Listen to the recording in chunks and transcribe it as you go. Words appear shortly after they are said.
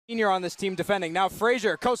Senior on this team defending. Now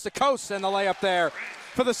Frazier, coast to coast, and the layup there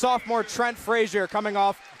for the sophomore Trent Frazier, coming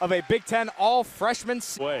off of a Big Ten all-freshman.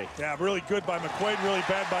 Yeah, really good by McQuaid, really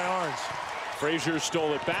bad by Orange. Frazier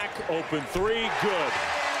stole it back, open three, good.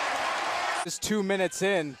 Just 2 minutes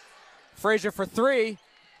in. Frazier for three,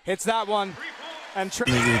 hits that one. And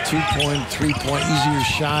maybe a 2-point, 3-point easier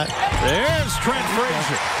shot. There's Trent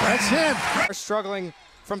Frazier. That's him. Struggling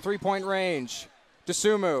from three-point range.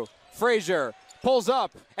 DeSumo, Frazier pulls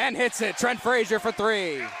up and hits it. Trent Frazier for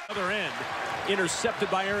three. Other end, intercepted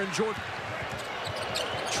by Aaron Jordan.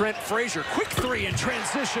 Trent Frazier, quick three in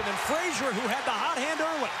transition, and Frazier, who had the hot hand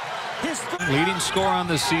early. Leading score on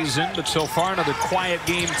the season, but so far another quiet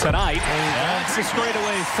game tonight. That's a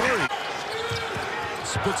straightaway three.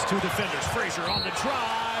 Splits two defenders. Frazier on the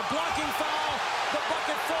drive, blocking foul. The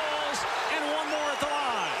bucket falls, and one more at the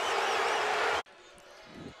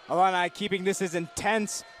line. Illini keeping this as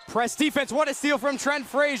intense. Press defense. What a steal from Trent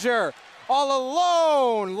Frazier. All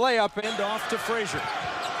alone. Layup. End off to Frazier.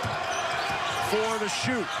 For the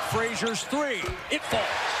shoot. Frazier's three. It falls.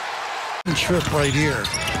 Trip right here.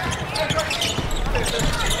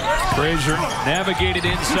 Frazier navigated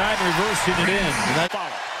inside, reversing it in.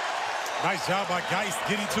 Nice job by Geist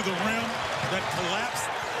getting to the rim. That collapsed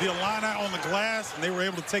the Illini on the glass, and they were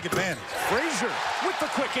able to take advantage. Frazier with the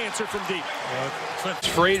quick answer from deep.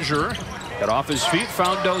 Frazier got off his feet,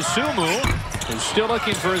 found DeSumo, who's still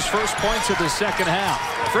looking for his first points of the second half.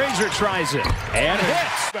 Frazier tries it and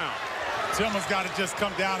hits. Tillman's got to just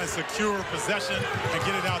come down and secure possession and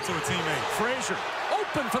get it out to a teammate. Frazier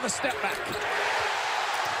open for the step back.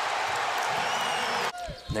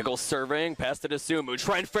 Nichols surveying, pass to DeSumo.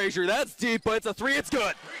 Trent Frazier, that's deep, but it's a three, it's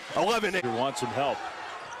good. 11. He wants some help.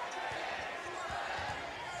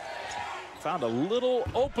 Found a little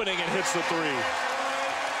opening and hits the three.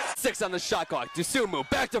 6 on the shot clock. DeSumo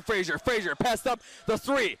back to Frazier. Frazier passed up the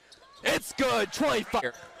three. It's good.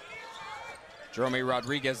 25. Jerome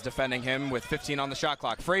Rodriguez defending him with 15 on the shot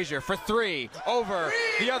clock. Frazier for three over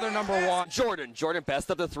the other number one. Jordan passed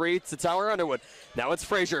up the three to Tyler Underwood. Now it's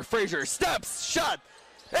Frazier. Frazier steps, shot.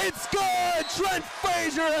 It's good! Trent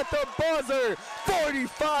Frazier at the buzzer.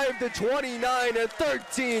 45-29 and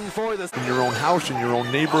 13 for the... In your own house, in your own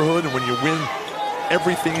neighborhood, and when you win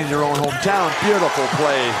everything in your own hometown, beautiful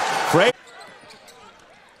play.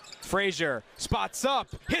 Frazier spots up,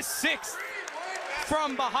 his sixth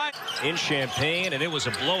from behind. In Champaign, and it was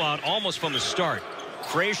a blowout almost from the start.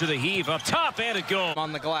 Frazier the heave up top, and it goes.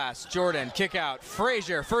 On the glass, Jordan, kick out.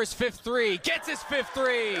 Frazier, first fifth three, gets his fifth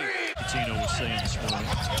three. Patino was saying this morning.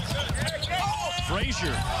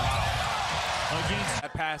 Frazier against.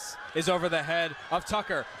 That pass is over the head of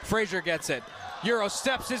Tucker. Frazier gets it. Euro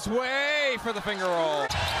steps his way for the finger roll.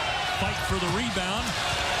 Fight for the rebound,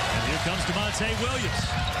 and here comes DeMonte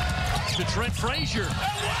Williams to Trent Frazier.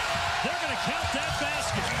 They're going to count that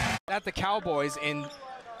basket. At the Cowboys in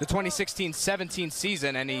the 2016-17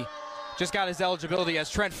 season, and he just got his eligibility as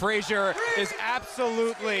Trent Frazier is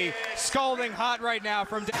absolutely scalding hot right now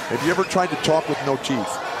from... Have you ever tried to talk with no teeth?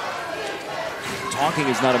 Talking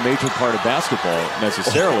is not a major part of basketball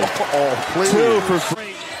necessarily. Please. Two for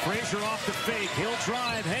Frazier off the fake. He'll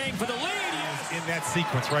drive, hang for the lead. In that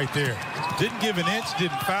sequence right there. Didn't give an inch,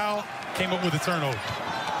 didn't foul, came up with a turnover.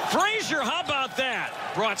 Frazier, how about that?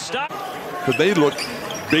 Brought stop. But they look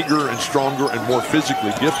bigger and stronger and more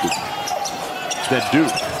physically gifted than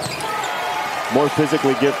Duke. more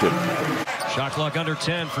physically gifted. Shot clock under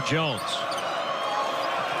 10 for Jones.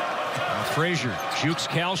 Frazier jukes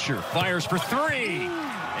Kalsher, fires for three,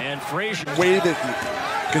 and Frazier. The way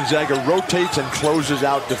that Gonzaga rotates and closes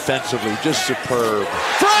out defensively, just superb.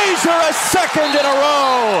 Frazier a second in a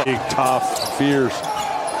row. Big, tough, fierce.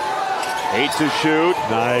 8 to shoot.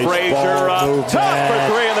 Nice. Frazier up top for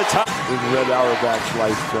three in the top. In Red Auerbach's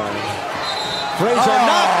lifetime. Frazier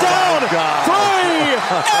knocked down. Three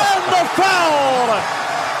and the foul.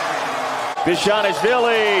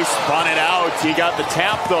 Bishanishvili spun it out. He got the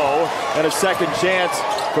tap, though, and a second chance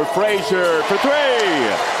for Frazier for three.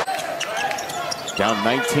 Down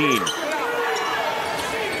 19.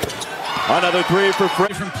 Another three for Frazier.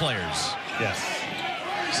 Different players. Yes.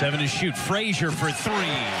 7 to shoot. Frazier for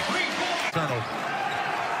three. Turnover.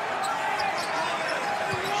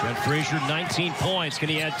 Trent Frazier, 19 points. Can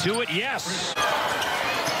he add to it? Yes.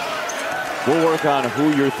 We'll work on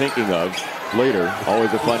who you're thinking of later.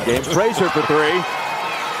 Always a fun game. Frazier for three.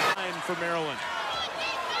 For Maryland.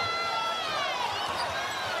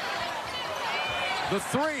 The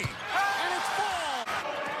three. And it's full.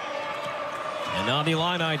 And now the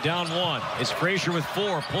Illini down one. It's Frazier with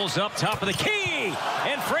 4. Pulls up top of the key.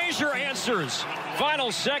 And Frazier answers.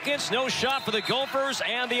 Final seconds, no shot for the Gophers,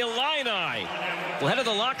 and the Illini will head to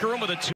the locker room with a